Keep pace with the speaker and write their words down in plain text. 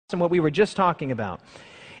and what we were just talking about.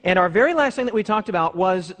 And our very last thing that we talked about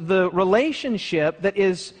was the relationship that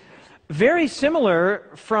is very similar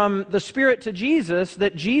from the Spirit to Jesus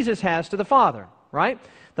that Jesus has to the Father, right?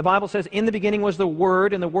 The Bible says, in the beginning was the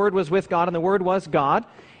Word, and the Word was with God, and the Word was God.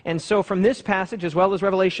 And so from this passage, as well as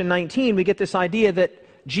Revelation 19, we get this idea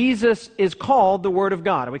that Jesus is called the Word of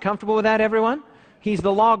God. Are we comfortable with that, everyone? He's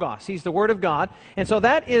the Logos. He's the Word of God. And so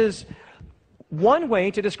that is one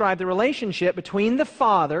way to describe the relationship between the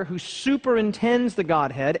Father, who superintends the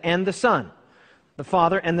Godhead, and the Son. The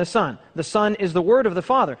Father and the Son. The Son is the Word of the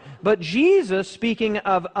Father. But Jesus, speaking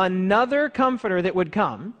of another Comforter that would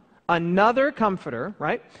come, another Comforter,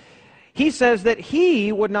 right? He says that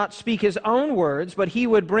He would not speak His own words, but He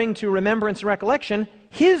would bring to remembrance and recollection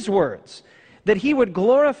His words. That He would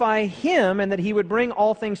glorify Him, and that He would bring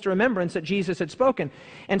all things to remembrance that Jesus had spoken.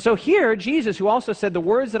 And so here, Jesus, who also said, the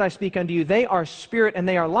words that I speak unto you, they are spirit and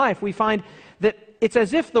they are life, we find that it's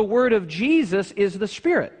as if the word of Jesus is the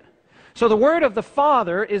Spirit. So the word of the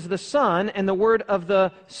Father is the Son, and the word of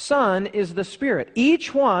the Son is the Spirit.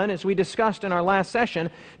 Each one, as we discussed in our last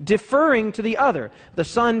session, deferring to the other. The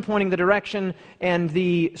Son pointing the direction and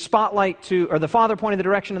the spotlight to, or the Father pointing the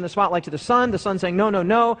direction and the spotlight to the Son saying, no, no,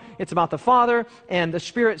 no, it's about the Father, and the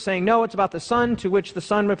Spirit saying, no, it's about the Son, to which the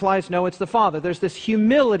Son replies, no, it's the Father. There's this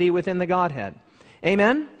humility within the Godhead.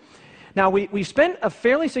 Amen? Now, we spent a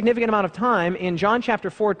fairly significant amount of time in John chapter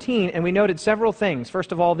 14, and we noted several things.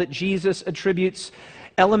 First of all, that Jesus attributes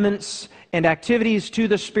elements and activities to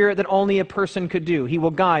the Spirit that only a person could do. He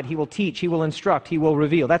will guide, He will teach, He will instruct, He will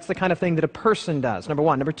reveal. That's the kind of thing that a person does, number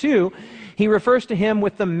one. Number two, He refers to Him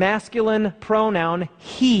with the masculine pronoun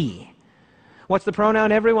He. What's the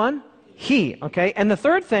pronoun, everyone? He, okay? And the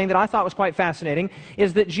third thing that I thought was quite fascinating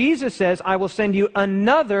is that Jesus says, I will send you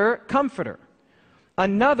another Comforter.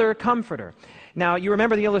 Another Comforter. Now, you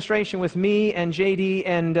remember the illustration with me and J.D.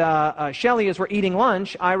 and Shelley as we're eating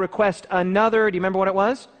lunch. I request another, do you remember what it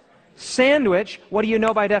was? Sandwich. What do you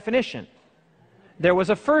know by definition? There was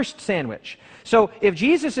a first sandwich. So, if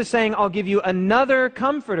Jesus is saying, I'll give you another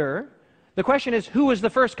Comforter, the question is, who was the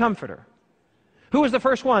first Comforter? Who was the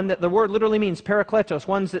first one that the word literally means, parakletos,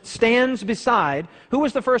 ones that stands beside? Who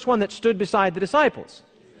was the first one that stood beside the disciples?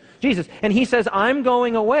 Jesus. And He says, I'm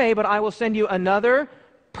going away, but I will send you another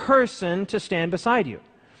person to stand beside you.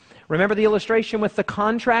 Remember the illustration with the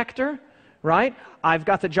contractor, right? I've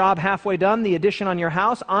got the job halfway done, the addition on your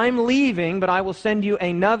house. I'm leaving, but I will send you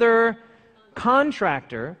another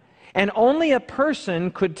contractor. And only a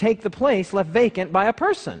person could take the place left vacant by a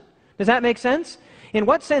person. Does that make sense? In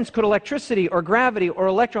what sense could electricity or gravity or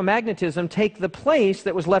electromagnetism take the place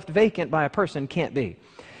that was left vacant by a person? Can't be.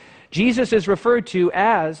 Jesus is referred to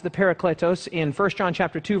as the Parakletos in 1 John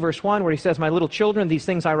chapter 2, verse 1, where He says, my little children, these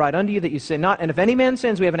things I write unto you, that you sin not. And if any man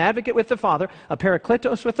sins, we have an advocate with the Father, a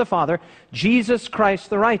Parakletos with the Father, Jesus Christ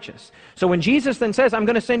the righteous. So when Jesus then says, I'm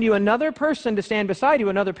going to send you another person to stand beside you,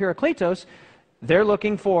 another Parakletos, they're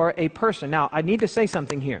looking for a person. Now, I need to say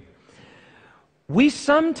something here. We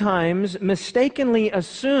sometimes mistakenly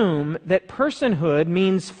assume that personhood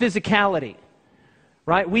means physicality,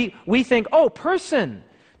 right? We think, oh, person,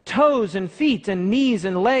 toes and feet and knees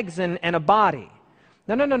and legs and a body.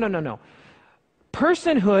 No.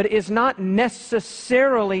 Personhood is not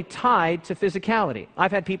necessarily tied to physicality.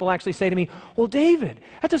 I've had people actually say to me, well, David,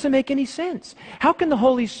 that doesn't make any sense. How can the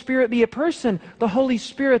Holy Spirit be a person? The Holy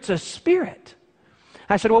Spirit's a spirit.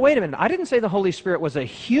 I said, well, wait a minute. I didn't say the Holy Spirit was a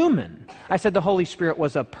human. I said the Holy Spirit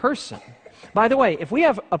was a person. By the way, if we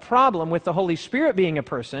have a problem with the Holy Spirit being a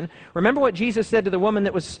person, remember what Jesus said to the woman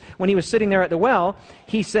that was, when He was sitting there at the well,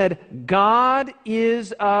 He said, God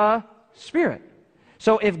is a spirit.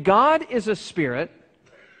 So if God is a spirit,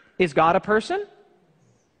 is God a person?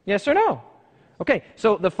 Yes or no? Okay,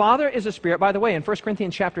 so the Father is a spirit. By the way, in 1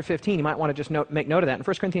 Corinthians chapter 15, you might want to just make note of that. In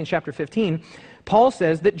 1 Corinthians chapter 15, Paul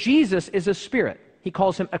says that Jesus is a spirit. He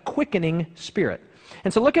calls Him a quickening spirit.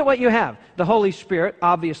 And so look at what you have. The Holy Spirit,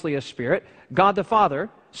 obviously a spirit. God the Father,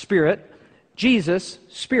 spirit. Jesus,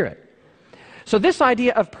 spirit. So this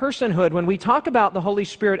idea of personhood, when we talk about the Holy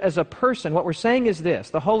Spirit as a person, what we're saying is this.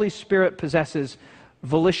 The Holy Spirit possesses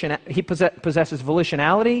volition. He possesses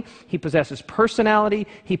volitionality. He possesses personality.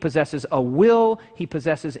 He possesses a will. He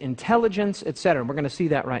possesses intelligence, etc. And we're going to see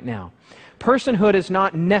that right now. Personhood is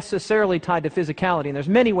not necessarily tied to physicality, and there's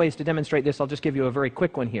many ways to demonstrate this. I'll just give you a very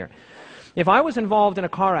quick one here. If I was involved in a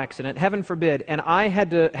car accident, heaven forbid, and I had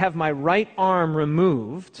to have my right arm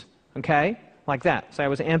removed, okay, like that,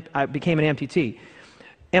 so I became an amputee,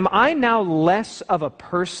 am I now less of a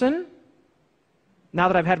person now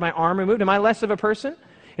that I've had my arm removed? Am I less of a person?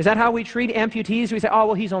 Is that how we treat amputees? We say, oh,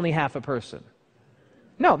 well, he's only half a person.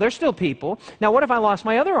 No, they're still people. Now, what if I lost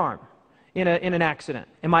my other arm in an accident?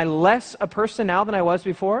 Am I less a person now than I was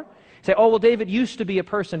before? Say, oh, well, David used to be a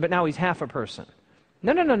person, but now he's half a person.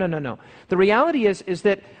 No, no, no, no, no, no. The reality is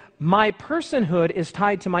that my personhood is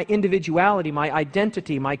tied to my individuality, my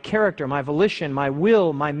identity, my character, my volition, my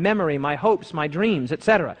will, my memory, my hopes, my dreams,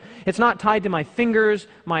 etc. It's not tied to my fingers,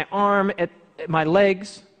 my arm, my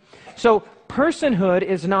legs. So personhood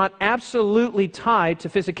is not absolutely tied to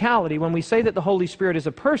physicality. When we say that the Holy Spirit is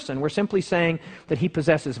a person, we're simply saying that he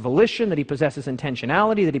possesses volition, that he possesses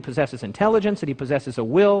intentionality, that he possesses intelligence, that he possesses a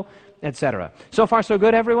will, etc. So far, so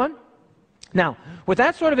good, everyone? Now, with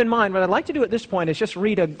that sort of in mind, what I'd like to do at this point is just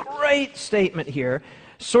read a great statement here,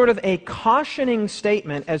 sort of a cautioning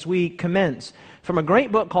statement as we commence from a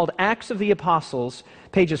great book called Acts of the Apostles,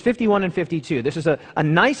 pages 51 and 52. This is a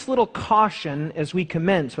nice little caution as we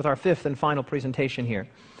commence with our fifth and final presentation here.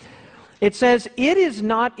 It says, it is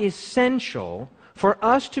not essential for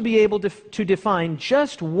us to be able to define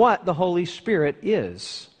just what the Holy Spirit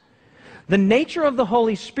is. The nature of the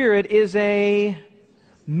Holy Spirit is a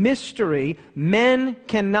mystery. Men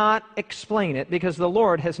cannot explain it because the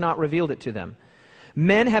Lord has not revealed it to them.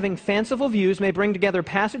 Men having fanciful views may bring together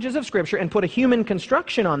passages of Scripture and put a human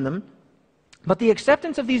construction on them, but the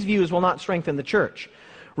acceptance of these views will not strengthen the church.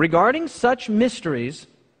 Regarding such mysteries,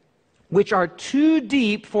 which are too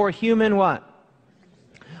deep for human what?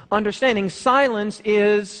 Understanding, silence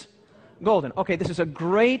is golden. Okay, this is a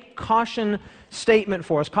great cautionary statement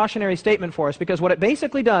for us, because what it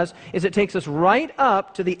basically does is it takes us right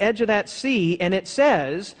up to the edge of that sea, and it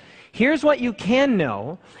says, here's what you can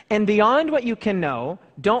know, and beyond what you can know,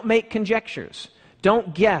 don't make conjectures.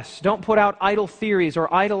 Don't guess. Don't put out idle theories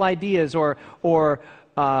or idle ideas or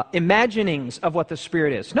imaginings of what the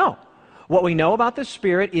Spirit is. No. What we know about the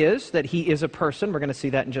Spirit is that he is a person. We're going to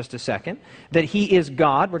see that in just a second. That he is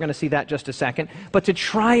God. We're going to see that in just a second. But to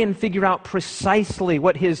try and figure out precisely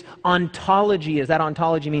what his ontology is, that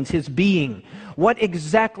ontology means his being. What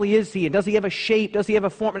exactly is he? Does he have a shape? Does he have a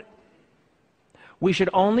form? We should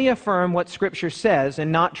only affirm what Scripture says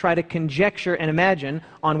and not try to conjecture and imagine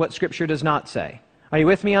on what Scripture does not say. Are you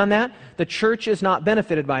with me on that? The church is not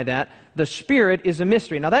benefited by that. The Spirit is a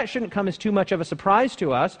mystery. Now that shouldn't come as too much of a surprise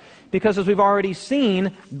to us, because as we've already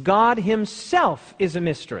seen, God himself is a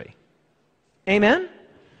mystery. Amen?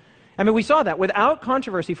 I mean, we saw that. Without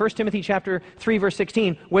controversy, 1 Timothy chapter 3, verse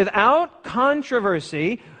 16, without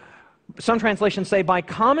controversy, some translations say, by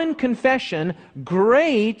common confession,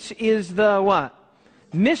 great is the what?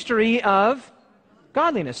 Mystery of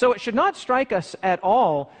godliness. So it should not strike us at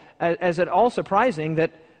all as at all surprising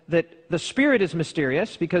that the Spirit is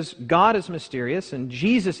mysterious, because God is mysterious, and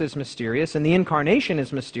Jesus is mysterious, and the Incarnation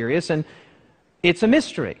is mysterious, and it's a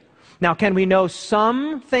mystery. Now, can we know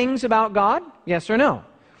some things about God? Yes or no?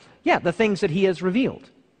 Yeah, the things that he has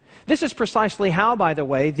revealed. This is precisely how, by the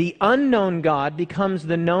way, the unknown God becomes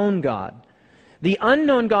the known God. The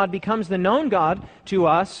unknown God becomes the known God to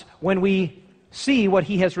us when we see what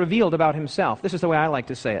he has revealed about himself. This is the way I like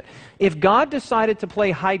to say it. If God decided to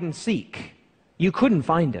play hide and seek, you couldn't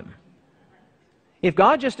find him. If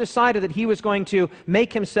God just decided that he was going to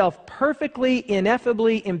make himself perfectly,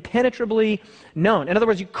 ineffably, impenetrably known, in other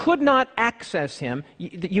words, you could not access him,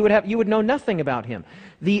 you would know nothing about him.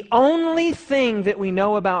 The only thing that we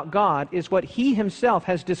know about God is what he himself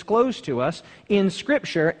has disclosed to us in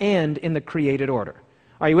Scripture and in the created order.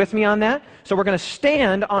 Are you with me on that? So we're going to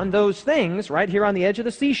stand on those things right here on the edge of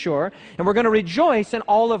the seashore, and we're going to rejoice in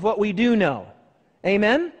all of what we do know.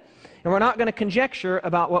 Amen? And we're not going to conjecture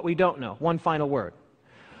about what we don't know. One final word.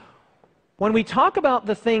 When we talk about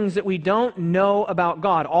the things that we don't know about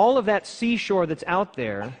God, all of that seashore that's out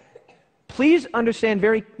there, please understand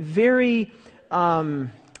very, very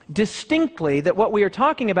distinctly that what we are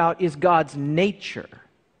talking about is God's nature.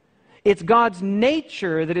 It's God's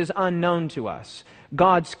nature that is unknown to us.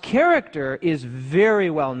 God's character is very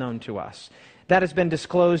well known to us. That has been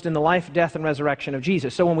disclosed in the life, death, and resurrection of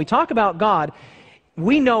Jesus. So when we talk about God,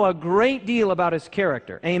 we know a great deal about his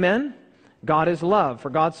character. Amen? God is love, for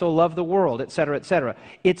God so loved the world, etc., etc.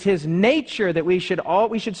 It's his nature that we should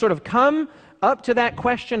sort of come up to that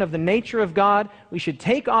question of the nature of God. We should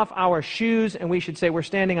take off our shoes and we should say we're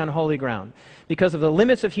standing on holy ground. Because of the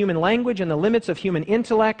limits of human language and the limits of human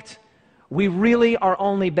intellect, we really are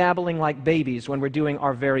only babbling like babies when we're doing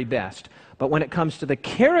our very best. But when it comes to the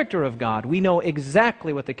character of God, we know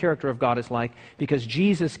exactly what the character of God is like, because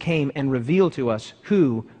Jesus came and revealed to us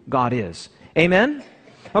who God is. Amen?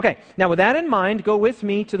 Okay, now with that in mind, go with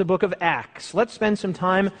me to the book of Acts. Let's spend some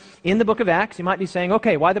time in the book of Acts. You might be saying,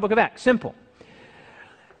 okay, why the book of Acts? Simple.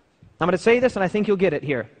 I'm going to say this and I think you'll get it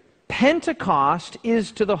here. Pentecost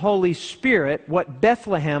is to the Holy Spirit what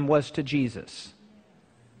Bethlehem was to Jesus.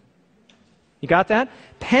 You got that?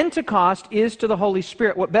 Pentecost is to the Holy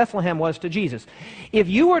Spirit what Bethlehem was to Jesus. If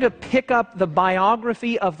you were to pick up the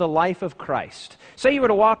biography of the life of Christ, say you were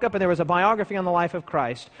to walk up and there was a biography on the life of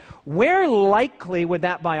Christ, where likely would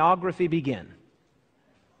that biography begin?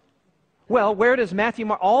 Well, where does Matthew,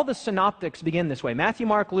 Mark, all the synoptics begin this way. Matthew,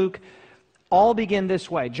 Mark, Luke, all begin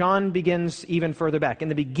this way. John begins even further back. In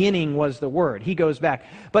the beginning was the Word. He goes back.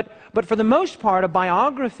 But for the most part, a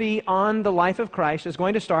biography on the life of Christ is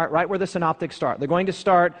going to start right where the synoptics start. They're going to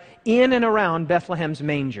start in and around Bethlehem's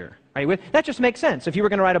manger. Are you with? That just makes sense. If you were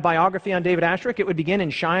going to write a biography on David Asscherick, it would begin in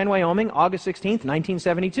Cheyenne, Wyoming, August 16th,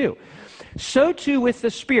 1972. So too with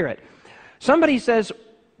the Spirit. Somebody says,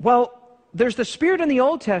 well, there's the Spirit in the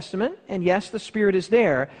Old Testament, and yes, the Spirit is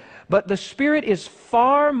there, but the Spirit is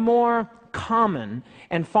far more common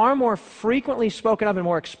and far more frequently spoken of and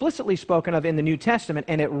more explicitly spoken of in the New Testament,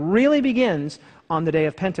 and it really begins on the day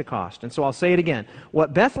of Pentecost. And so I'll say it again.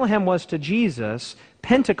 What Bethlehem was to Jesus,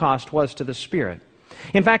 Pentecost was to the Spirit.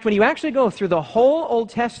 In fact, when you actually go through the whole Old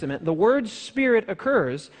Testament, the word Spirit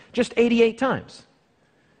occurs just 88 times.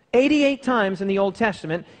 88 times in the Old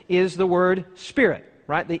Testament is the word Spirit,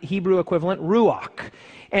 right? The Hebrew equivalent, ruach.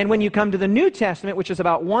 And when you come to the New Testament, which is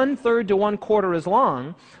about 1/3 to 1/4 as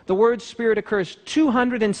long, the word Spirit occurs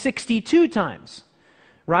 262 times,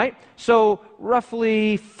 right? So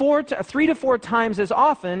roughly 3 to 4 times as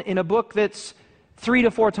often in a book that's 3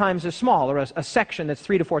 to 4 times as small, or a section that's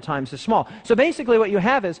 3 to 4 times as small. So basically what you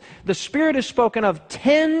have is the Spirit is spoken of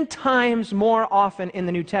 10 times more often in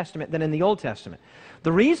the New Testament than in the Old Testament.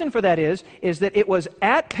 The reason for that is that it was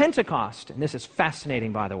at Pentecost, and this is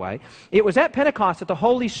fascinating, by the way, it was at Pentecost that the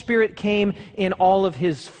Holy Spirit came in all of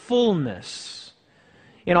His fullness.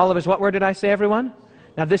 In all of His, what word did I say, everyone?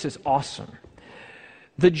 Now, this is awesome.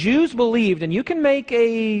 The Jews believed, and you can make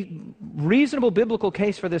a reasonable biblical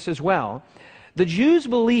case for this as well, the Jews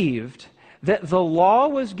believed that the law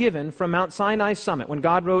was given from Mount Sinai's summit, when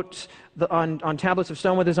God wrote on tablets of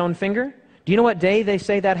stone with His own finger. Do you know what day they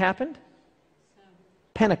say that happened?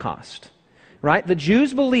 Pentecost, right? The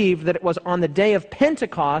Jews believed that it was on the day of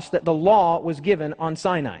Pentecost that the law was given on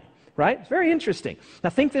Sinai, right? It's very interesting. Now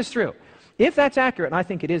think this through. If that's accurate, and I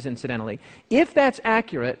think it is incidentally, if that's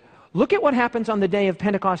accurate, look at what happens on the day of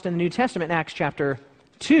Pentecost in the New Testament in Acts chapter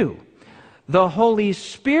 2. The Holy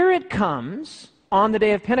Spirit comes on the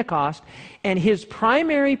day of Pentecost, and His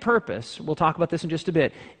primary purpose, we'll talk about this in just a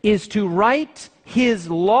bit, is to write His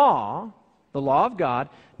law, the law of God,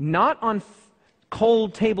 not on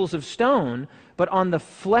cold tables of stone, but on the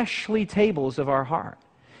fleshly tables of our heart.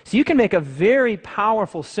 So you can make a very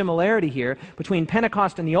powerful similarity here between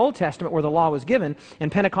Pentecost in the Old Testament, where the law was given,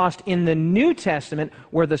 and Pentecost in the New Testament,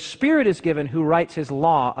 where the Spirit is given, who writes His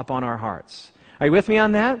law upon our hearts. Are you with me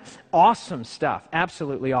on that? Awesome stuff.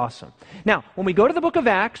 Absolutely awesome. Now, when we go to the book of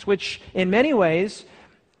Acts, which in many ways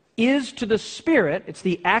is to the Spirit, it's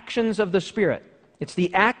the actions of the Spirit. It's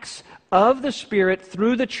the acts of the Spirit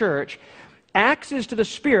through the church. Acts is to the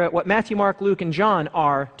Spirit what Matthew, Mark, Luke, and John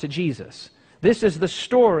are to Jesus. This is the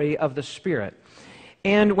story of the Spirit.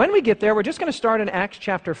 And when we get there, we're just going to start in Acts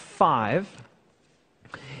chapter 5.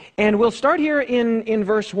 And we'll start here in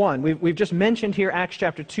verse 1. We've just mentioned here Acts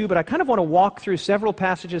chapter 2, but I kind of want to walk through several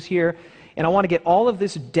passages here, and I want to get all of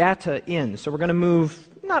this data in. So we're going to move,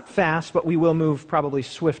 not fast, but we will move probably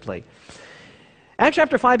swiftly. Acts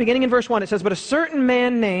chapter 5, beginning in verse 1, it says, "But a certain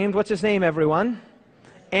man named," what's his name, everyone?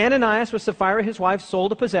 "Ananias, with Sapphira his wife,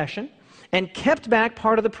 sold a possession, and kept back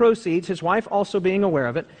part of the proceeds, his wife also being aware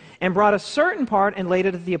of it, and brought a certain part and laid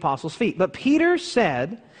it at the apostles' feet. But Peter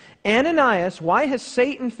said, 'Ananias, why has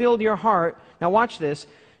Satan filled your heart,'" now watch this,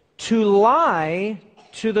 "to lie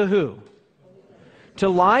to the who? To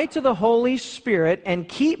lie to the Holy Spirit and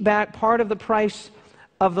keep back part of the price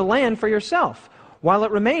of the land for yourself. While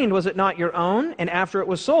it remained, was it not your own? And after it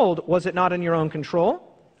was sold, was it not in your own control?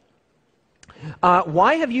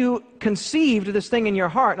 Why have you conceived this thing in your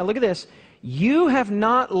heart?" Now look at this. "You have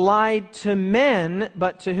not lied to men,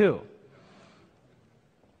 but to who?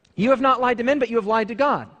 You have not lied to men, but you have lied to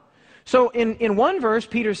God." So in one verse,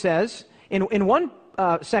 Peter says, in one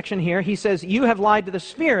section here, he says, "You have lied to the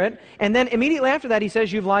Spirit," and then immediately after that, he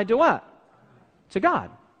says, "You've lied to what? To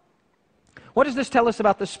God." What does this tell us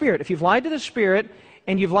about the Spirit? If you've lied to the Spirit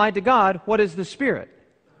and you've lied to God, what is the Spirit?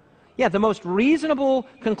 Yeah, the most reasonable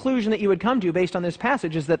conclusion that you would come to based on this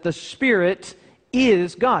passage is that the Spirit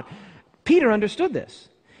is God. Peter understood this.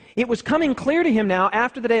 It was coming clear to him now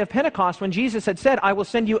after the day of Pentecost when Jesus had said, "I will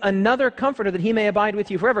send you another comforter that He may abide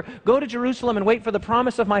with you forever. Go to Jerusalem and wait for the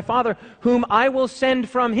promise of my Father, whom I will send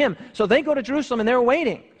from Him." So they go to Jerusalem and they're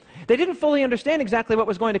waiting. They didn't fully understand exactly what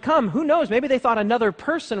was going to come. Who knows? Maybe they thought another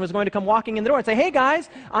person was going to come walking in the door and say, hey guys,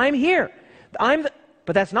 I'm here.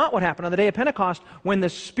 But that's not what happened on the day of Pentecost. When the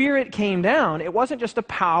Spirit came down, it wasn't just a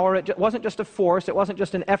power, it wasn't just a force, it wasn't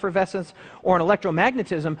just an effervescence or an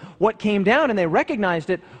electromagnetism. What came down, and they recognized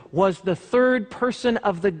it, was the third person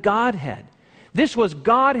of the Godhead. This was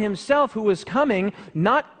God Himself who was coming,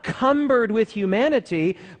 not cumbered with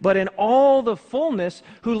humanity, but in all the fullness,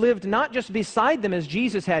 who lived not just beside them as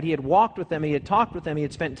Jesus had. He had walked with them, He had talked with them, He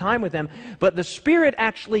had spent time with them, but the Spirit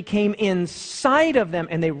actually came inside of them,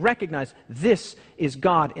 and they recognized this is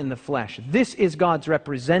God in the flesh. This is God's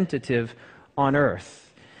representative on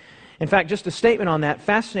earth. In fact, just a statement on that,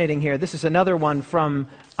 fascinating here. This is another one from,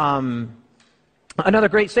 another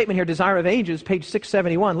great statement here, Desire of Ages, page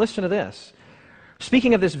 671. Listen to this.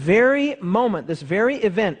 Speaking of this very moment, this very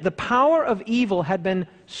event, the power of evil had been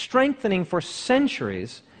strengthening for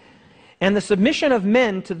centuries, and the submission of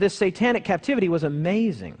men to this satanic captivity was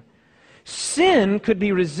amazing. Sin could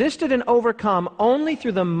be resisted and overcome only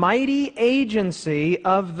through the mighty agency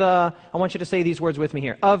of the, I want you to say these words with me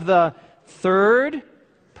here, of the third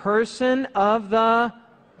person of the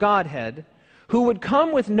Godhead, who would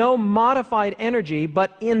come with no modified energy,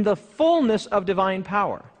 but in the fullness of divine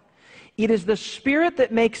power. It is the Spirit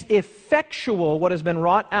that makes effectual what has been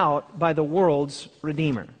wrought out by the world's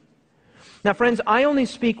Redeemer. Now, friends, I only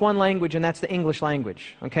speak one language, and that's the English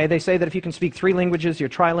language. Okay? They say that if you can speak 3 languages, you're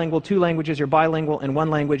trilingual, 2 languages, you're bilingual, and 1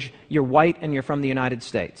 language, you're white and you're from the United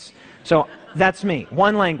States. So that's me,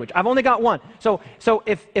 1 language. I've only got 1. So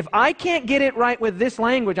if I can't get it right with this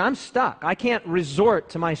language, I'm stuck. I can't resort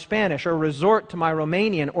to my Spanish or resort to my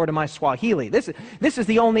Romanian or to my Swahili. This is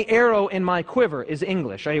the only arrow in my quiver is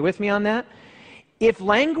English. Are you with me on that? If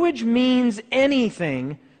language means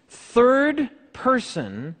anything, third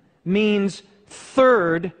person means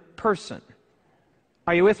third person.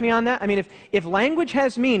 Are you with me on that? I mean, if language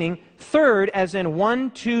has meaning, third as in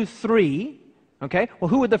 1, 2, 3, okay, well,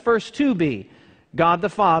 who would the first 2 be? God the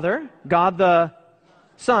Father, God the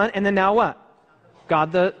Son, and then now what?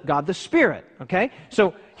 God the Spirit, okay?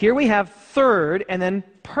 So here we have third and then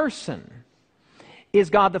person. Is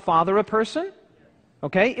God the Father a person?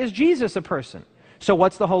 Okay, is Jesus a person? So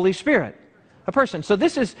what's the Holy Spirit? A person. So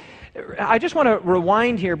this is, I just want to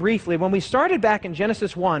rewind here briefly. When we started back in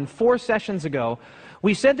Genesis 1, 4 sessions ago,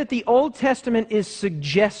 we said that the Old Testament is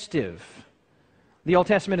suggestive. The Old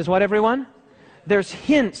Testament is what, everyone? There's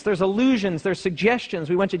hints, there's allusions, there's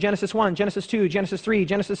suggestions. We went to Genesis 1, Genesis 2, Genesis 3,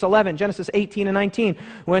 Genesis 11, Genesis 18 and 19.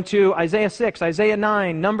 We went to Isaiah 6, Isaiah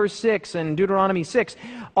 9, Numbers 6, and Deuteronomy 6.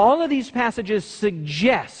 All of these passages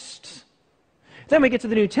suggest. Then we get to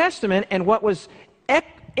the New Testament, and what was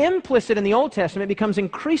implicit in the Old Testament becomes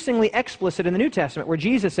increasingly explicit in the New Testament, where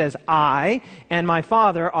Jesus says, I and my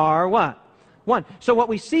Father are what? One. So what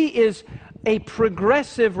we see is a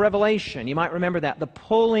progressive revelation. You might remember that, the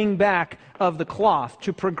pulling back of the cloth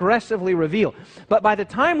to progressively reveal. But by the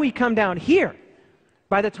time we come down here,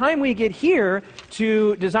 by the time we get here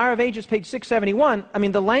to Desire of Ages, page 671, I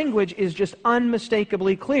mean, the language is just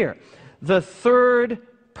unmistakably clear. The third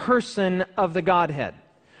person of the Godhead.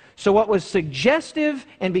 So what was suggestive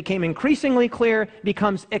and became increasingly clear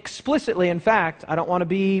becomes explicitly, in fact, I don't want to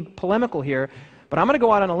be polemical here, but I'm going to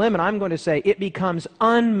go out on a limb and I'm going to say it becomes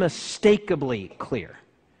unmistakably clear.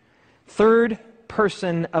 Third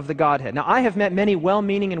person of the Godhead. Now, I have met many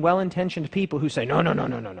well-meaning and well-intentioned people who say, no.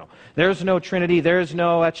 There's no Trinity.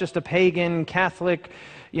 That's just a pagan, Catholic,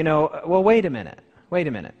 well, wait a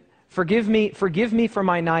minute. Forgive me for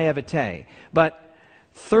my naivete, but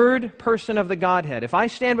third person of the Godhead. If I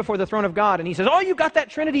stand before the throne of God and He says, oh, you got that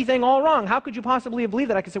Trinity thing all wrong. How could you possibly believe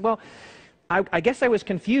that? I could say, well, I guess I was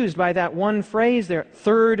confused by that one phrase there,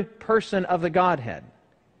 third person of the Godhead.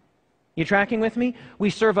 You tracking with me? We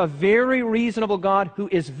serve a very reasonable God who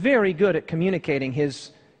is very good at communicating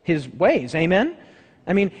His ways. Amen?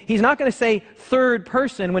 I mean, He's not going to say third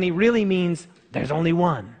person when He really means there's only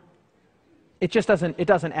one. It just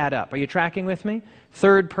doesn't add up. Are you tracking with me?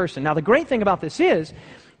 Third person. Now, the great thing about this is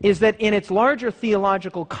that in its larger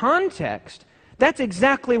theological context, that's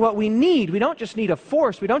exactly what we need. We don't just need a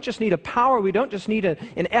force. We don't just need a power. We don't just need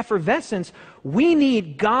an effervescence. We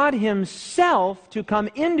need God Himself to come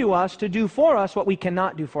into us to do for us what we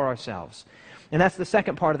cannot do for ourselves. And that's the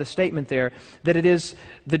second part of the statement there, that it is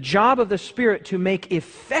the job of the Spirit to make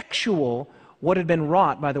effectual what had been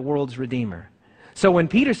wrought by the world's Redeemer. So when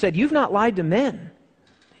Peter said, you've not lied to men,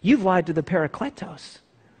 you've lied to the Parakletos.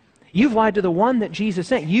 You've lied to the one that Jesus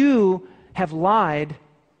sent. You have lied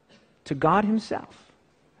to God Himself.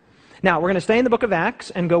 Now, we're going to stay in the book of Acts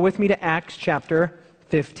and go with me to Acts chapter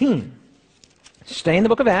 15. Stay in the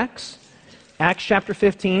book of Acts Acts chapter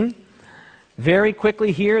 15. Very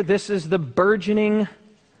quickly here, this is the burgeoning,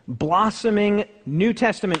 blossoming New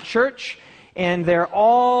Testament church, and they're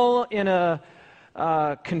all in a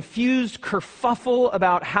confused kerfuffle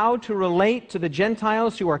about how to relate to the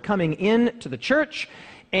Gentiles who are coming in to the church,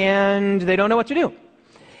 and they don't know what to do.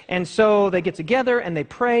 And so they get together and they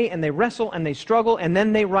pray and they wrestle and they struggle, and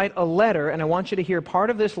then they write a letter, and I want you to hear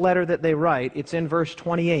part of this letter that they write. It's in verse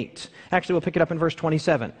 28. Actually, we'll pick it up in verse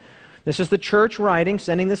 27. This is the church writing,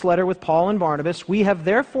 sending this letter with Paul and Barnabas. We have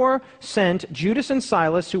therefore sent Judas and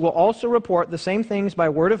Silas, who will also report the same things by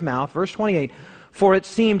word of mouth. Verse 28, for it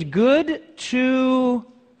seemed good to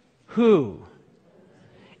who?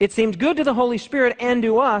 It seemed good to the Holy Spirit and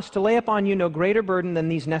to us to lay upon you no greater burden than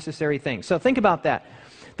these necessary things. So think about that.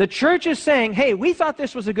 The church is saying, hey, we thought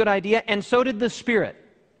this was a good idea, and so did the Spirit.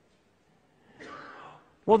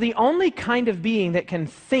 Well, the only kind of being that can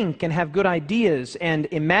think and have good ideas and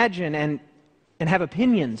imagine and have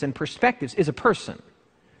opinions and perspectives is a person.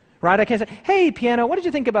 Right? I can't say, hey, piano, what did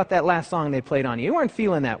you think about that last song they played on you? You weren't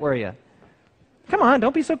feeling that, were you? Come on,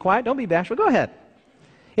 don't be so quiet. Don't be bashful. Go ahead.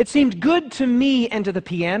 It seemed good to me and to the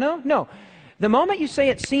piano. No. The moment you say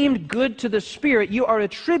it seemed good to the Spirit, you are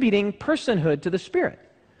attributing personhood to the Spirit.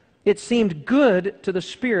 It seemed good to the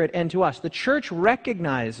Spirit and to us. The church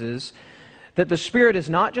recognizes that the Spirit is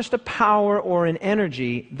not just a power or an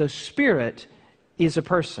energy. The Spirit is a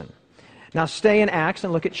person. Now stay in Acts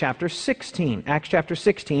and look at chapter 16. Acts chapter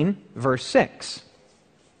 16, verse 6.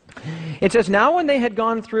 It says, now when they had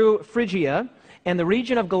gone through Phrygia and the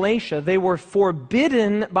region of Galatia, they were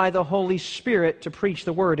forbidden by the Holy Spirit to preach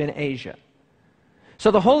the word in Asia.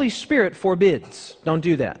 So the Holy Spirit forbids. Don't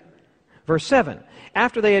do that. Verse 7.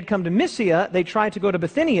 After they had come to Mysia, they tried to go to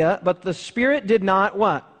Bithynia, but the Spirit did not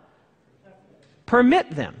what?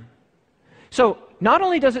 Permit them. So not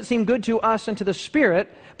only does it seem good to us and to the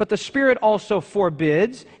Spirit, but the Spirit also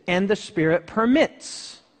forbids and the Spirit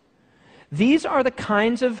permits. These are the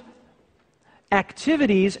kinds of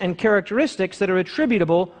activities and characteristics that are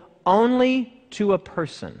attributable only to a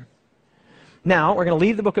person. Now, we're going to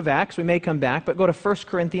leave the book of Acts. We may come back, but go to 1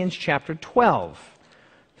 Corinthians chapter 12.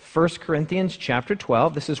 1 Corinthians chapter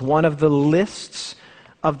 12. This is one of the lists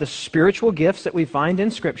of the spiritual gifts that we find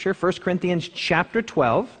in Scripture. 1 Corinthians chapter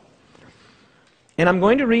 12. And I'm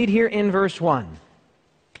going to read here in verse 1.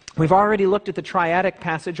 We've already looked at the triadic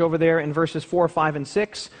passage over there in verses 4, 5, and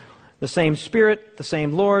 6. The same Spirit, the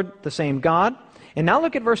same Lord, the same God. And now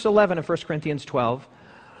look at verse 11 of 1 Corinthians 12.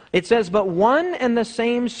 It says, but one and the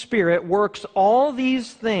same Spirit works all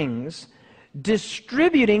these things,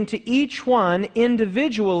 distributing to each one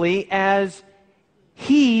individually as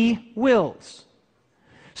He wills.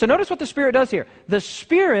 So notice what the Spirit does here. The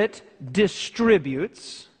Spirit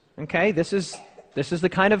distributes. Okay, this is the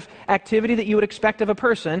kind of activity that you would expect of a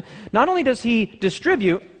person. Not only does He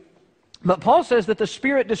distribute, but Paul says that the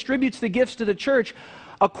Spirit distributes the gifts to the church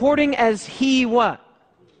according as He what?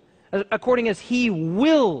 According as He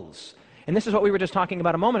wills. And this is what we were just talking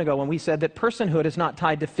about a moment ago when we said that personhood is not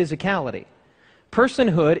tied to physicality.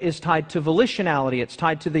 Personhood is tied to volitionality. It's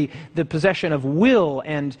tied to the possession of will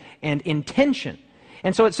and intention.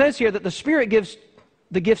 And so it says here that the Spirit gives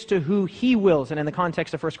the gifts to who He wills. And in the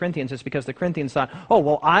context of 1 Corinthians, it's because the Corinthians thought, oh,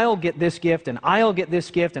 well, I'll get this gift, and I'll get this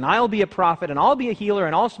gift, and I'll be a prophet, and I'll be a healer,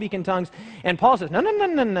 and I'll speak in tongues. And Paul says,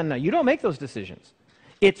 no, you don't make those decisions.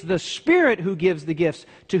 It's the Spirit who gives the gifts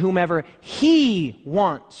to whomever He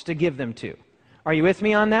wants to give them to. Are you with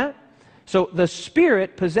me on that? So the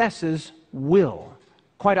Spirit possesses will.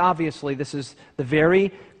 Quite obviously, this is the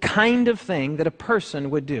very kind of thing that a person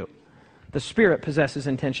would do. The Spirit possesses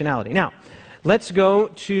intentionality. Now, let's go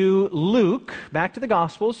to Luke, back to the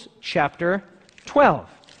Gospels, chapter 12,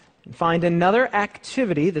 and find another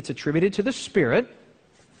activity that's attributed to the Spirit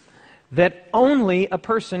that only a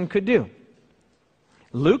person could do.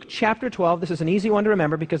 Luke chapter 12, this is an easy one to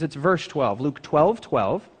remember because it's verse 12. Luke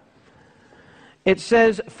 12:12. It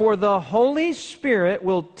says, for the Holy Spirit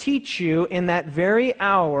will teach you in that very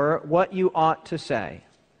hour what you ought to say.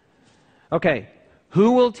 Okay,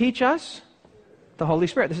 who will teach us? The Holy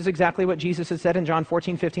Spirit. This is exactly what Jesus had said in John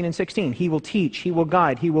 14, 15, and 16. He will teach, He will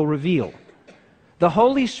guide, He will reveal. The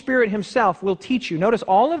Holy Spirit Himself will teach you. Notice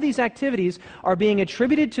all of these activities are being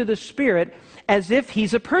attributed to the Spirit as if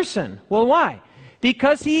He's a person. Well, why?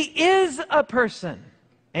 Because He is a person.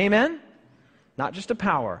 Amen? Not just a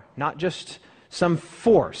power, not just some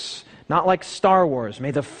force, not like Star Wars,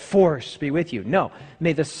 may the force be with you. No,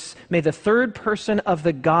 may the third person of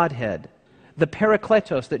the Godhead, the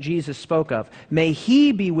Parakletos that Jesus spoke of, may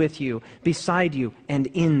He be with you, beside you, and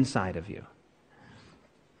inside of you.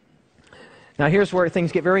 Now here's where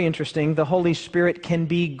things get very interesting. The Holy Spirit can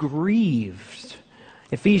be grieved.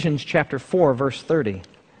 Ephesians chapter 4, verse 30.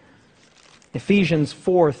 Ephesians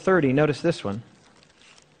 4:30, notice this one.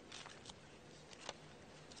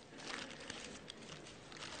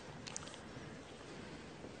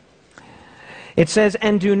 It says,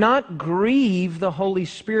 "And do not grieve the Holy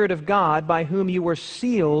Spirit of God, by whom you were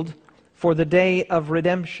sealed for the day of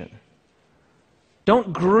redemption."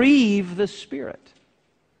 Don't grieve the Spirit.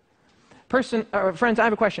 Friends, I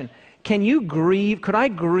have a question. Could I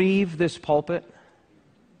grieve this pulpit?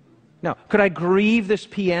 No. Could I grieve this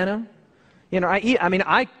piano?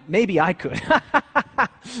 Maybe I could.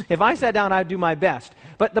 If I sat down, I'd do my best.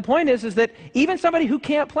 But the point is that even somebody who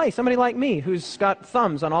can't play, somebody like me who's got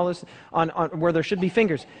thumbs on all this, on where there should be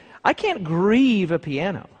fingers, I can't grieve a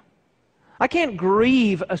piano. I can't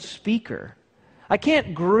grieve a speaker. I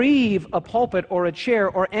can't grieve a pulpit or a chair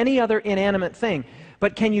or any other inanimate thing.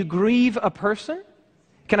 But can you grieve a person?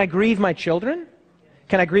 Can I grieve my children?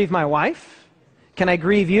 Can I grieve my wife? Can I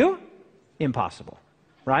grieve you? Impossible,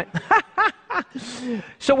 right?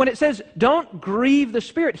 So when it says, don't grieve the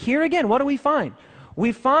Spirit, here again, what do we find?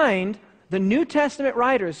 We find the New Testament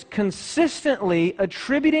writers consistently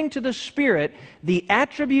attributing to the Spirit the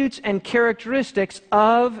attributes and characteristics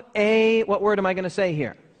of what word am I going to say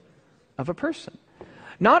here? Of a person.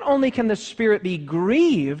 Not only can the Spirit be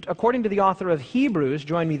grieved, according to the author of Hebrews,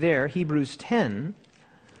 join me there, Hebrews 10,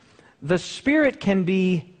 the Spirit can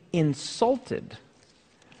be insulted.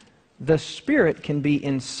 The Spirit can be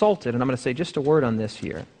insulted. And I'm going to say just a word on this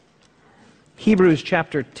here. Hebrews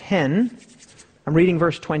chapter 10, I'm reading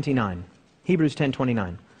verse 29. Hebrews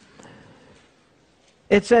 10:29.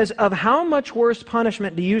 It says, "Of how much worse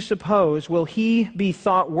punishment do you suppose will he be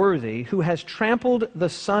thought worthy who has trampled the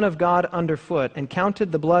Son of God underfoot and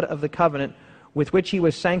counted the blood of the covenant with which he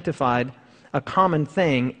was sanctified a common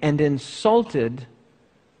thing and insulted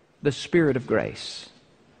the Spirit of grace?"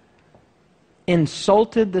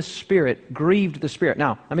 Insulted the Spirit, grieved the Spirit.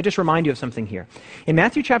 Now, let me just remind you of something here. In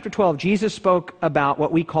Matthew chapter 12, Jesus spoke about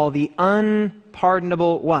what we call the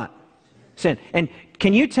unpardonable what? Sin. And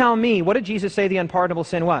can you tell me, what did Jesus say the unpardonable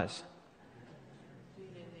sin was?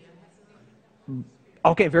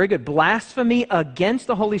 Okay, very good. Blasphemy against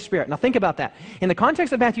the Holy Spirit. Now think about that. In the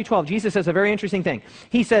context of Matthew 12, Jesus says a very interesting thing.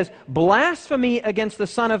 He says, blasphemy against the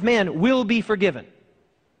Son of Man will be forgiven.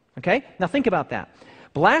 Okay? Now think about that.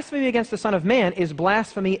 Blasphemy against the Son of Man is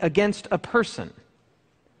blasphemy against a person.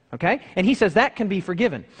 Okay? And he says that can be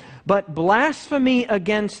forgiven. But blasphemy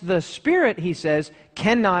against the Spirit, he says,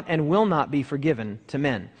 cannot and will not be forgiven to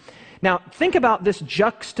men. Now, think about this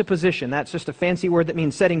juxtaposition. That's just a fancy word that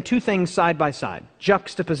means setting two things side by side.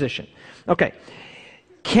 Juxtaposition. Okay.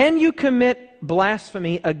 Can you commit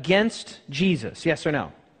blasphemy against Jesus? Yes or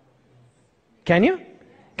no? Can you?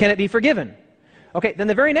 Can it be forgiven? Okay, then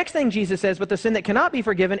the very next thing Jesus says, but the sin that cannot be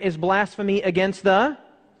forgiven is blasphemy against the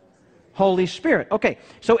Holy Spirit. Okay,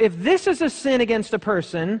 so if this is a sin against a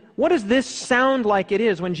person, what does this sound like it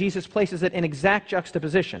is when Jesus places it in exact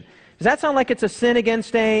juxtaposition? Does that sound like it's a sin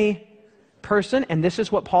against a person? And this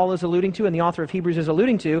is what Paul is alluding to and the author of Hebrews is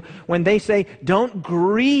alluding to when they say, don't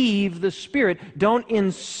grieve the Spirit, don't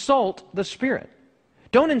insult the Spirit.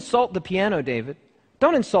 Don't insult the piano, David.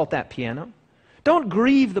 Don't insult that piano. Don't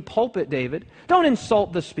grieve the pulpit, David. Don't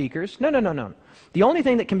insult the speakers. No. The only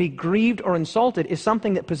thing that can be grieved or insulted is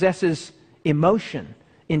something that possesses emotion,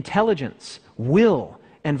 intelligence, will,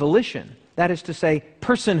 and volition. That is to say,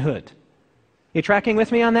 personhood. You tracking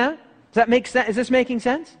with me on that? Does that make sense? Is this making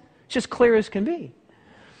sense? It's just clear as can be.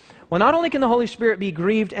 Well, not only can the Holy Spirit be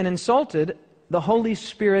grieved and insulted, the Holy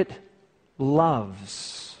Spirit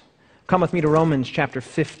loves. Come with me to Romans chapter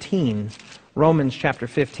 15. Romans chapter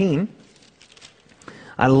 15.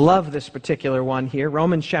 I love this particular one here.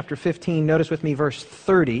 Romans chapter 15, notice with me verse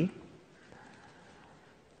 30.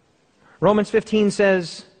 Romans 15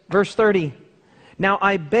 says, verse 30, "Now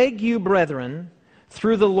I beg you, brethren,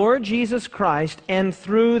 through the Lord Jesus Christ and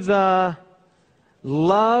through the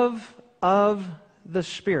love of the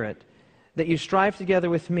Spirit, that you strive together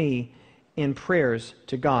with me in prayers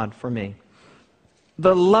to God for me."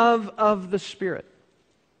 The love of the Spirit.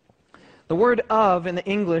 The word "of" in the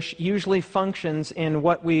English usually functions in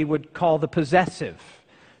what we would call the possessive,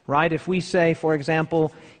 right? If we say, for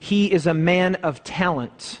example, he is a man of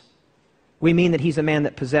talent, we mean that he's a man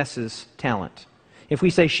that possesses talent. If we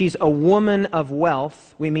say she's a woman of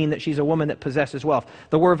wealth, we mean that she's a woman that possesses wealth.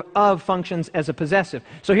 The word "of" functions as a possessive.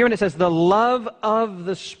 So here when it says the love of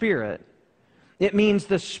the Spirit, it means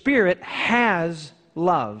the Spirit has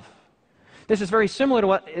love. This is very similar to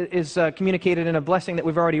what is communicated in a blessing that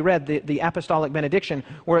we've already read, the apostolic benediction,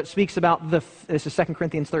 where it speaks about this is 2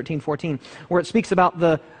 Corinthians 13:14, where it speaks about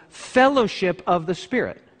the fellowship of the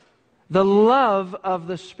Spirit, the love of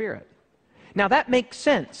the Spirit. Now that makes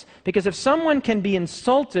sense, because if someone can be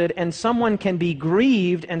insulted and someone can be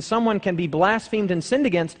grieved and someone can be blasphemed and sinned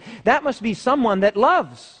against, that must be someone that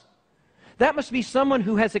loves. That must be someone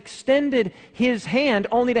who has extended his hand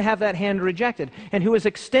only to have that hand rejected, and who has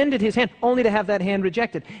extended his hand only to have that hand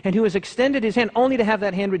rejected, and who has extended his hand only to have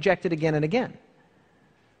that hand rejected again and again.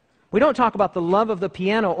 We don't talk about the love of the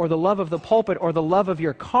piano or the love of the pulpit or the love of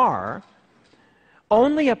your car.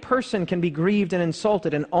 Only a person can be grieved and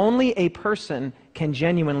insulted, and only a person can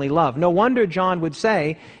genuinely love. No wonder John would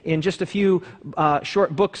say, in just a few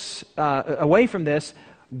short books away from this,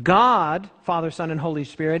 God, Father, Son, and Holy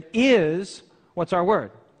Spirit is, what's our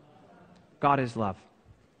word? God is love.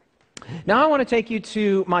 Now I want to take you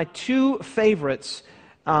to my two favorites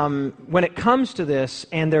when it comes to this,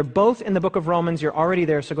 and they're both in the book of Romans. You're already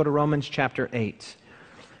there, so go to Romans chapter 8.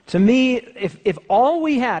 To me, if all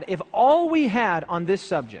we had on this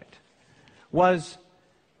subject was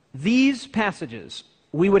these passages,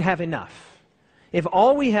 we would have enough. If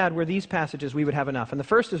all we had were these passages, we would have enough. And the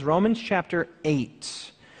first is Romans chapter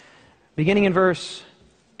 8, beginning in verse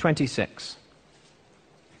 26.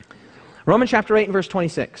 Romans chapter 8 and verse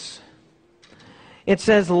 26. It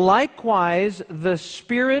says, "Likewise, the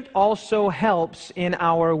Spirit also helps in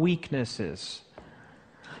our weaknesses.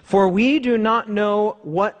 For we do not know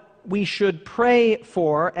what we should pray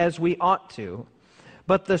for as we ought to,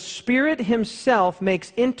 but the Spirit Himself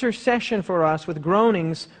makes intercession for us with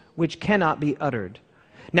groanings which cannot be uttered.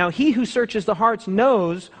 Now He who searches the hearts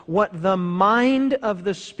knows what the mind of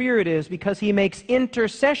the Spirit is, because He makes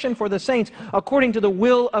intercession for the saints according to the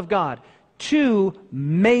will of God." Two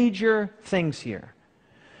major things here.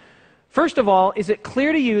 First of all, is it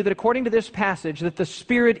clear to you that according to this passage that the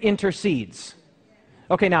Spirit intercedes?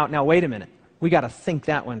 Okay, now wait a minute. We got to think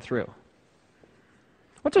that one through.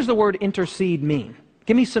 What does the word intercede mean?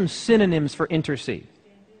 Give me some synonyms for intercede.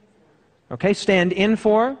 Okay, stand in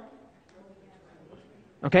for.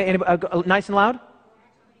 Okay, nice and loud.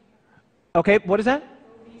 Okay, what is that?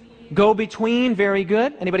 Go between, very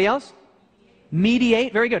good. Anybody else?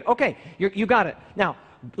 Mediate, very good. Okay, you got it. Now,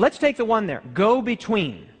 let's take the one there. Go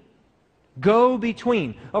between. Go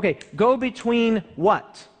between. Okay, go between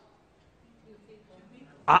what?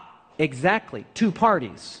 Exactly, two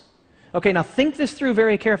parties. Okay, now think this through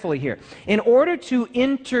very carefully here. In order to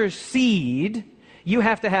intercede, you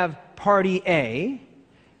have to have party A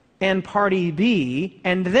and party B,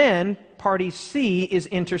 and then party C is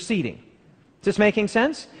interceding. Is this making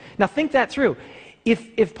sense? Now think that through.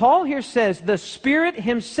 If Paul here says the Spirit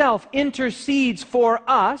Himself intercedes for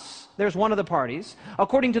us, there's one of the parties,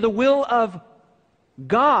 according to the will of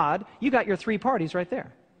God, you got your three parties right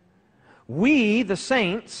there. We, the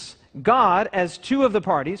saints, God as two of the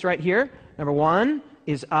parties right here. Number one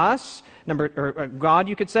is us. God,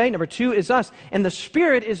 you could say. Number two is us. And the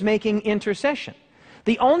Spirit is making intercession.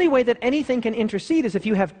 The only way that anything can intercede is if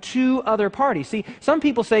you have two other parties. See, some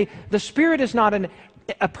people say the Spirit is not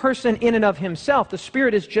a person in and of Himself. The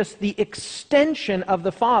Spirit is just the extension of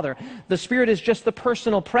the Father. The Spirit is just the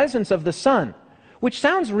personal presence of the Son, which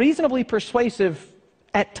sounds reasonably persuasive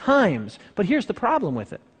at times, but here's the problem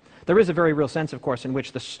with it. There is a very real sense, of course, in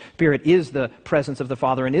which the Spirit is the presence of the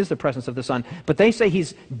Father and is the presence of the Son, but they say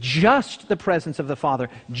He's just the presence of the Father,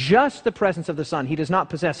 just the presence of the Son. He does not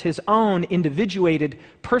possess His own individuated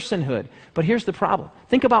personhood. But here's the problem.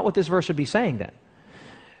 Think about what this verse would be saying then.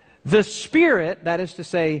 The Spirit, that is to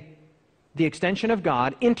say, the extension of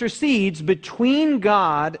God, intercedes between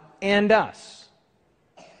God and us.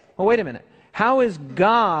 Well, wait a minute. How is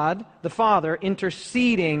God the Father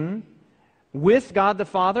interceding with God the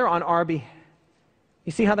Father on our behalf?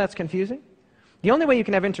 You see how that's confusing? The only way you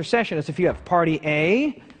can have intercession is if you have party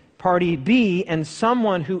A, party B, and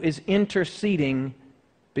someone who is interceding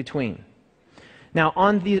between. Now,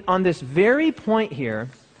 on this very point here,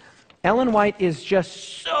 Ellen White is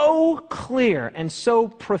just so clear and so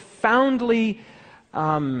profoundly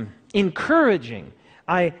encouraging.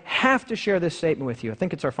 I have to share this statement with you. I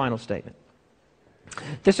think it's our final statement.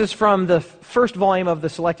 This is from the first volume of the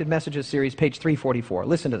Selected Messages series, page 344.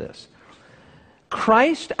 Listen to this.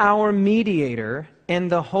 Christ, our mediator, and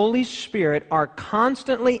the Holy Spirit are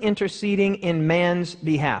constantly interceding in man's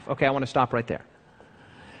behalf. Okay, I want to stop right there.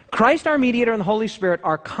 Christ, our mediator, and the Holy Spirit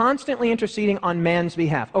are constantly interceding on man's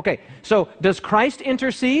behalf. Okay, so does Christ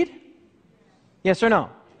intercede? Yes or no?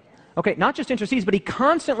 Okay, not just intercedes, but He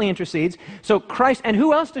constantly intercedes. So Christ, and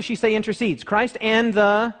who else does she say intercedes? Christ and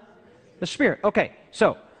the Spirit. Okay,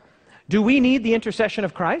 so Do we need the intercession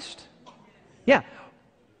of Christ? Yeah.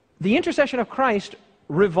 The intercession of Christ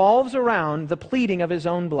revolves around the pleading of his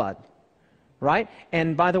own blood, right?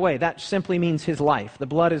 And by the way, that simply means his life. The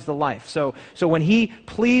blood is the life. So when he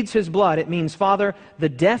pleads his blood, it means, Father, the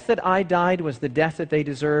death that I died was the death that they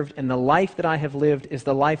deserved, and the life that I have lived is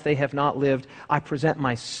the life they have not lived. I present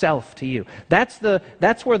myself to you. That's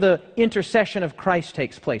where the intercession of Christ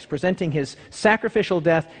takes place, presenting his sacrificial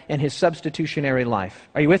death and his substitutionary life.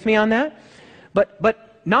 Are you with me on that?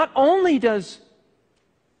 But not only does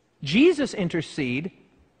Jesus intercede,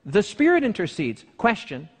 the Spirit intercedes.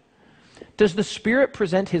 Question: does the Spirit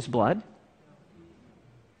present his blood?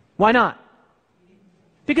 Why not?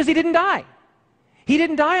 Because he didn't die. He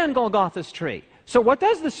didn't die on Golgotha's tree. So what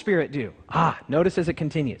does the Spirit do? Notice as it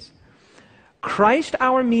continues. Christ,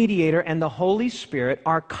 our mediator, and the Holy Spirit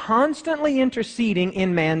are constantly interceding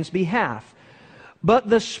in man's behalf. But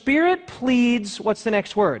the Spirit pleads, what's the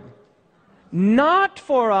next word? Not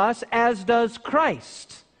for us, as does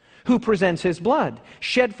Christ, who presents his blood,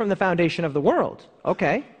 shed from the foundation of the world.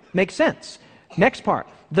 Okay, makes sense. Next part.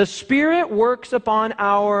 The Spirit works upon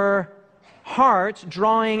our hearts,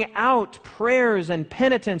 drawing out prayers and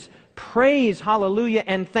penitence, praise, hallelujah,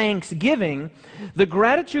 and thanksgiving. The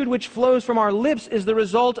gratitude which flows from our lips is the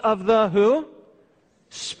result of the who?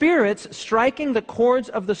 Spirits striking the chords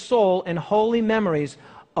of the soul in holy memories,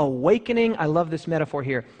 awakening, I love this metaphor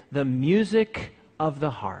here, the music of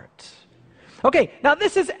the heart. Okay, now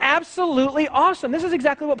this is absolutely awesome. This is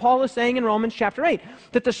exactly what Paul is saying in Romans chapter 8,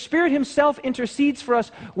 that the Spirit himself intercedes for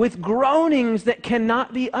us with groanings that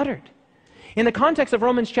cannot be uttered. In the context of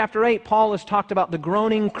Romans chapter 8, Paul has talked about the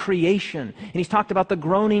groaning creation, and he's talked about the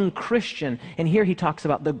groaning Christian, and here he talks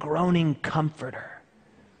about the groaning comforter.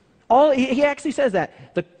 He actually says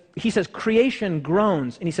that. He says creation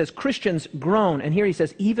groans, and he says Christians groan, and here he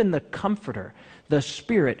says even the comforter, the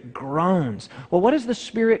Spirit groans. Well, what is the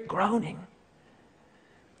Spirit groaning?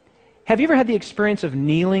 Have you ever had the experience of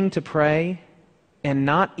kneeling to pray and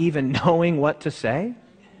not even knowing what to say?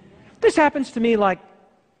 This happens to me like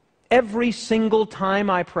every single time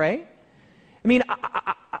I pray. I mean,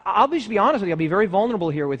 I'll just be honest with you. I'll be very vulnerable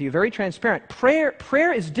here with you, very transparent.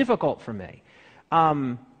 Prayer is difficult for me.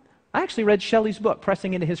 I actually read Shelley's book,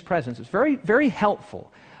 Pressing into His Presence. It's very, very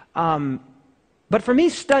helpful. But for me,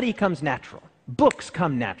 study comes natural. Books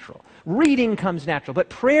come natural. Reading comes natural. But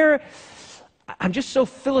prayer, I'm just so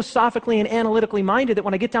philosophically and analytically minded that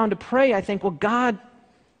when I get down to pray, I think, well, God,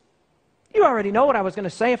 you already know what I was going to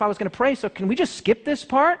say if I was going to pray, so can we just skip this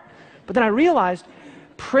part? But then I realized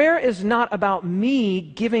prayer is not about me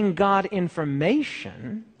giving God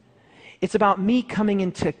information. It's about me coming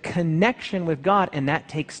into connection with God, and that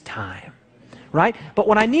takes time, right? But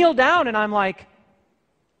when I kneel down and I'm like,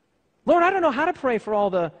 Lord, I don't know how to pray for all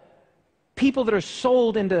the people that are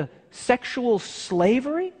sold into sexual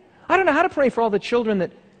slavery. I don't know how to pray for all the children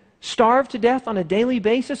that starve to death on a daily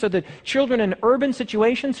basis, or the children in urban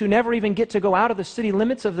situations who never even get to go out of the city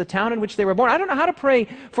limits of the town in which they were born. I don't know how to pray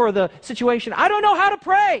for the situation. I don't know how to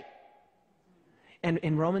pray. And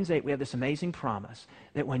in Romans 8, we have this amazing promise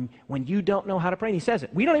that when you don't know how to pray, and he says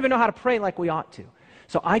it, we don't even know how to pray like we ought to.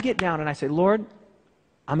 So I get down and I say, Lord,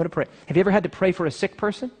 I'm going to pray. Have you ever had to pray for a sick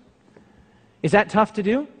person? Is that tough to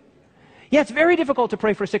do? Yeah, it's very difficult to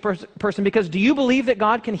pray for a sick person because do you believe that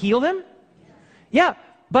God can heal them? Yeah,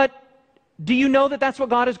 but do you know that that's what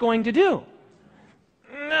God is going to do?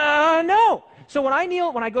 No. So when I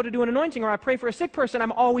kneel, when I go to do an anointing or I pray for a sick person,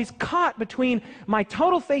 I'm always caught between my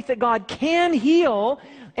total faith that God can heal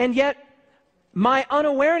and yet my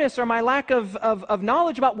unawareness or my lack of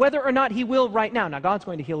knowledge about whether or not he will right now. Now, God's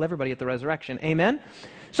going to heal everybody at the resurrection. Amen?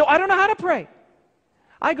 So I don't know how to pray.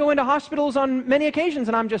 I go into hospitals on many occasions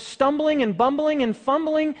and I'm just stumbling and bumbling and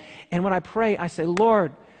fumbling. And when I pray, I say,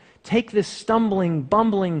 Lord, take this stumbling,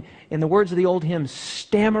 bumbling, in the words of the old hymn,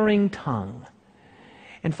 stammering tongue.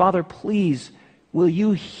 And Father, please, will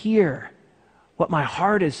you hear what my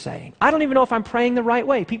heart is saying? I don't even know if I'm praying the right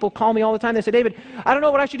way. People call me all the time. They say, David, I don't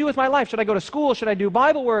know what I should do with my life. Should I go to school? Should I do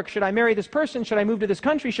Bible work? Should I marry this person? Should I move to this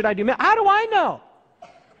country? Should I do... How do I know?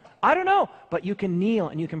 I don't know. But you can kneel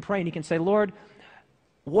and you can pray and you can say, Lord,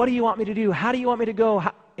 what do you want me to do? How do you want me to go?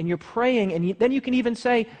 And you're praying, and then you can even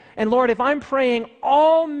say, and Lord, if I'm praying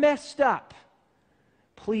all messed up,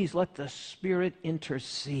 please let the Spirit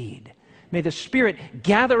intercede. May the Spirit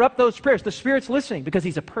gather up those prayers. The Spirit's listening because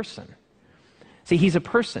He's a person. See, He's a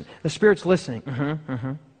person. The Spirit's listening.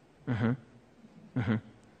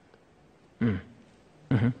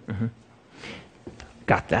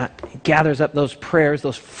 Got that? He gathers up those prayers,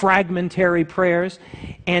 those fragmentary prayers,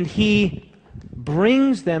 and He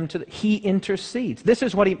brings them to he intercedes. This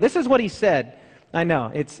is what he said I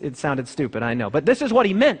know, it sounded stupid, I know. But this is what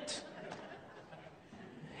he meant.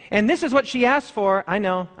 And this is what she asked for. I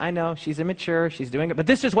know, she's immature, she's doing it, but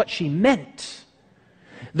this is what she meant.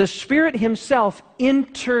 The Spirit himself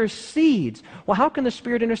intercedes. Well, how can the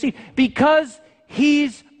Spirit intercede? Because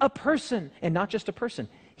he's a person, and not just a person,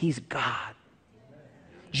 he's God.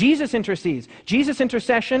 Jesus intercedes. Jesus'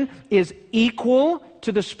 intercession is equal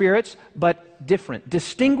to the Spirit's, but different.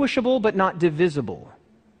 Distinguishable, but not divisible.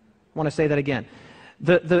 I want to say that again.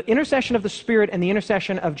 The intercession of the Spirit and the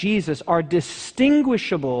intercession of Jesus are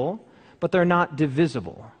distinguishable, but they're not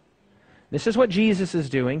divisible. This is what Jesus is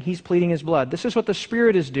doing. He's pleading his blood. This is what the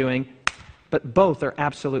Spirit is doing, but both are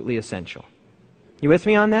absolutely essential. You with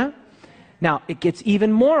me on that? Now, it gets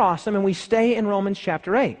even more awesome, and we stay in Romans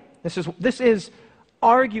chapter 8. This is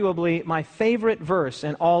arguably my favorite verse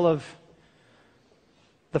in all of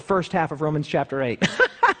the first half of Romans chapter 8.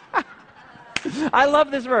 I love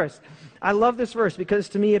this verse. I love this verse because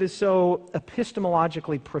to me it is so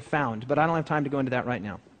epistemologically profound, but I don't have time to go into that right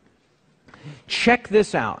now. Check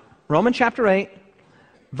this out. Romans chapter 8,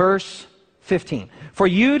 verse 15. For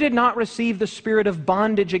you did not receive the spirit of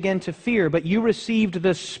bondage again to fear, but you received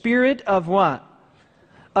the spirit of what?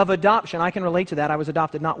 Of adoption. I can relate to that. I was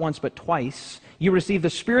adopted not once but twice. You received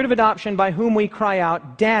the spirit of adoption by whom we cry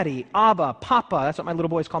out, Daddy, Abba, Papa. That's what my little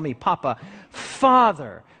boys call me, Papa.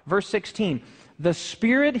 Father. Verse 16. The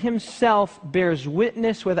Spirit himself bears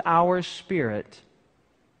witness with our spirit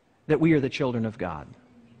that we are the children of God.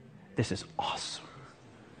 This is awesome.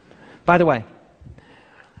 By the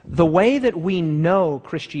way that we know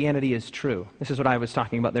Christianity is true, this is what I was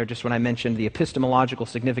talking about there just when I mentioned the epistemological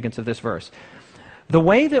significance of this verse. The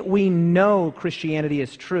way that we know Christianity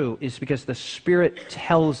is true is because the Spirit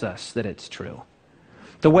tells us that it's true.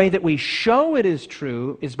 The way that we show it is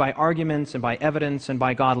true is by arguments and by evidence and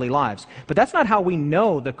by godly lives. But that's not how we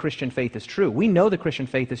know the Christian faith is true. We know the Christian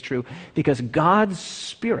faith is true because God's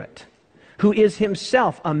Spirit, who is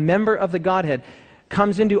himself a member of the Godhead,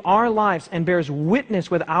 comes into our lives and bears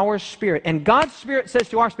witness with our spirit. And God's Spirit says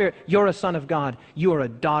to our spirit, you're a son of God. You are a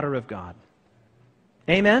daughter of God.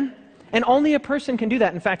 Amen? And only a person can do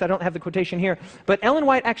that. In fact, I don't have the quotation here, but Ellen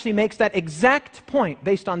White actually makes that exact point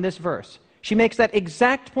based on this verse. She makes that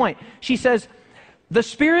exact point. She says, the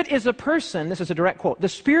Spirit is a person, this is a direct quote, the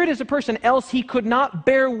Spirit is a person, else he could not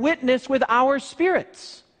bear witness with our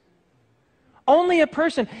spirits. Only a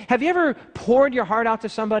person. Have you ever poured your heart out to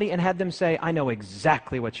somebody and had them say, I know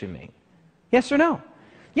exactly what you mean? Yes or no?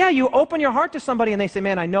 Yeah, you open your heart to somebody and they say,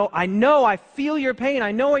 man, I feel your pain.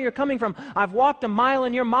 I know where you're coming from. I've walked a mile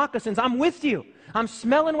in your moccasins. I'm with you. I'm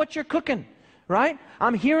smelling what you're cooking. Right?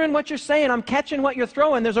 I'm hearing what you're saying. I'm catching what you're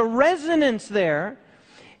throwing. There's a resonance there.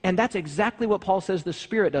 And that's exactly what Paul says the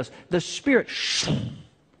Spirit does. The Spirit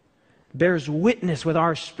bears witness with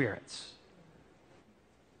our spirits.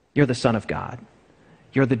 You're the Son of God.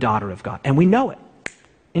 You're the daughter of God. And we know it.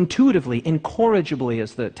 Intuitively, incorrigibly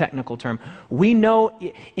is the technical term. We know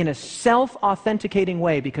in a self-authenticating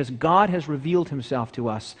way because God has revealed himself to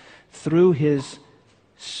us through his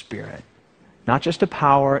Spirit. Not just a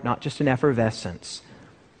power, not just an effervescence,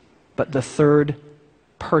 but the third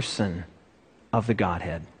person of the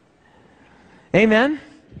Godhead. Amen?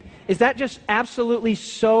 Is that just absolutely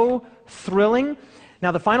so thrilling?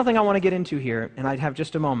 Now, the final thing I want to get into here, and I have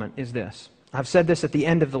just a moment, is this. I've said this at the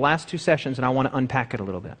end of the last two sessions, and I want to unpack it a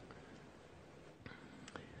little bit.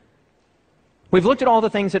 We've looked at all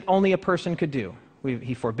the things that only a person could do.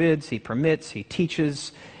 He forbids, he permits, he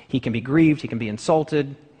teaches, he can be grieved, he can be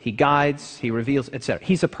insulted, he guides, he reveals, etc.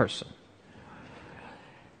 He's a person.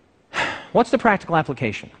 What's the practical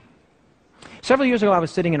application? Several years ago, I was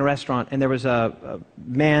sitting in a restaurant, and there was a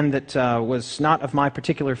man that was not of my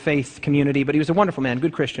particular faith community, but he was a wonderful man,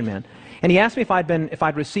 good Christian man. And he asked me if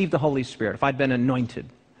I'd received the Holy Spirit, if I'd been anointed,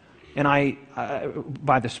 and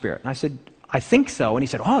by the Spirit. And I said, I think so. And he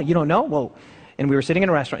said, oh, you don't know? Well, and we were sitting in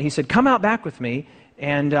a restaurant. He said, come out back with me,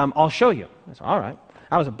 and I'll show you. I said, all right.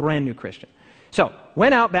 I was a brand new Christian. So,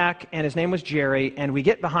 went out back, and his name was Jerry, and we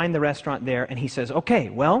get behind the restaurant there, and he says, okay,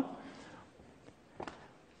 well,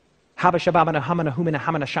 and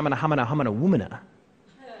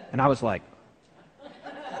I was like,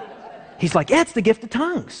 he's like, yeah, it's the gift of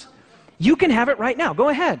tongues. You can have it right now. Go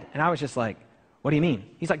ahead. And I was just like, what do you mean?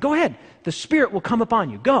 He's like, go ahead. The Spirit will come upon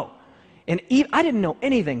you. Go. And I didn't know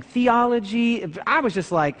anything. Theology. I was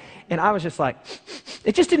just like,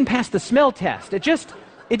 it just didn't pass the smell test. It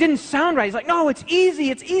didn't sound right. He's like, no, it's easy.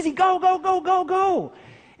 It's easy. Go, go, go, go, go.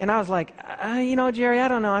 And I was like, Jerry, I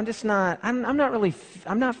don't know.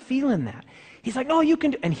 I'm not feeling that. He's like, no, you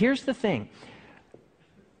can do. And here's the thing.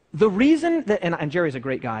 The reason that, and Jerry's a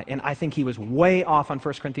great guy, and I think he was way off on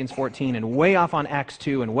 1 Corinthians 14 and way off on Acts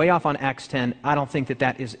 2 and way off on Acts 10. I don't think that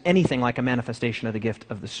that is anything like a manifestation of the gift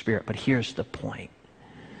of the Spirit. But here's the point.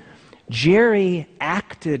 Jerry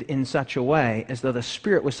acted in such a way as though the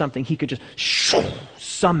Spirit was something he could just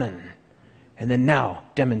summon and then now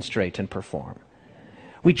demonstrate and perform.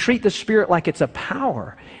 We treat the Spirit like it's a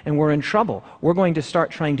power, and we're in trouble. We're going to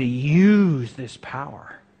start trying to use this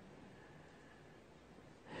power.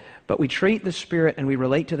 But we treat the Spirit and we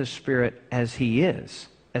relate to the Spirit as He is,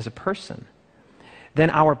 as a person. Then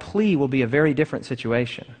our plea will be a very different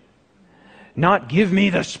situation. Not give me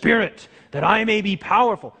the Spirit that I may be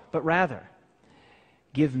powerful, but rather,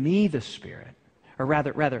 give me the Spirit. Or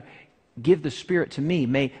rather, give the Spirit to me.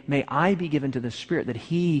 May I be given to the Spirit that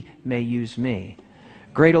He may use me.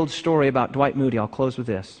 Great old story about Dwight Moody. I'll close with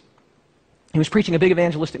this. He was preaching a big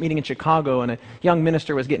evangelistic meeting in Chicago, and a young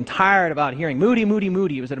minister was getting tired about hearing Moody, Moody,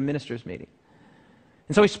 Moody. He was at a minister's meeting.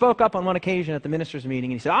 And so he spoke up on one occasion at the minister's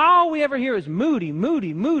meeting, and he said, all we ever hear is Moody,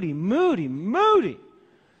 Moody, Moody, Moody, Moody.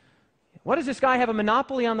 What, does this guy have a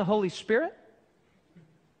monopoly on the Holy Spirit?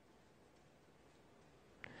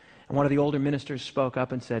 And one of the older ministers spoke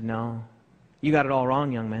up and said, no, you got it all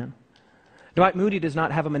wrong, young man. Dwight Moody does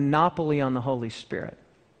not have a monopoly on the Holy Spirit.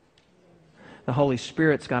 The Holy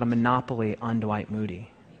Spirit's got a monopoly on Dwight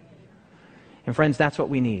Moody. And friends, that's what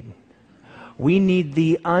we need. We need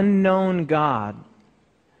the unknown God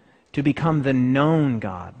to become the known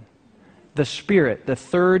God. The Spirit, the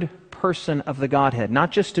third person of the Godhead,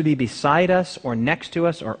 not just to be beside us or next to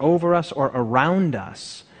us or over us or around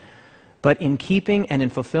us, but in keeping and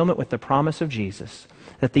in fulfillment with the promise of Jesus,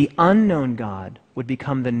 that the unknown God would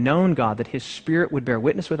become the known God, that His Spirit would bear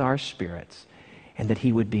witness with our spirits, and that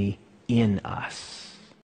He would be in us.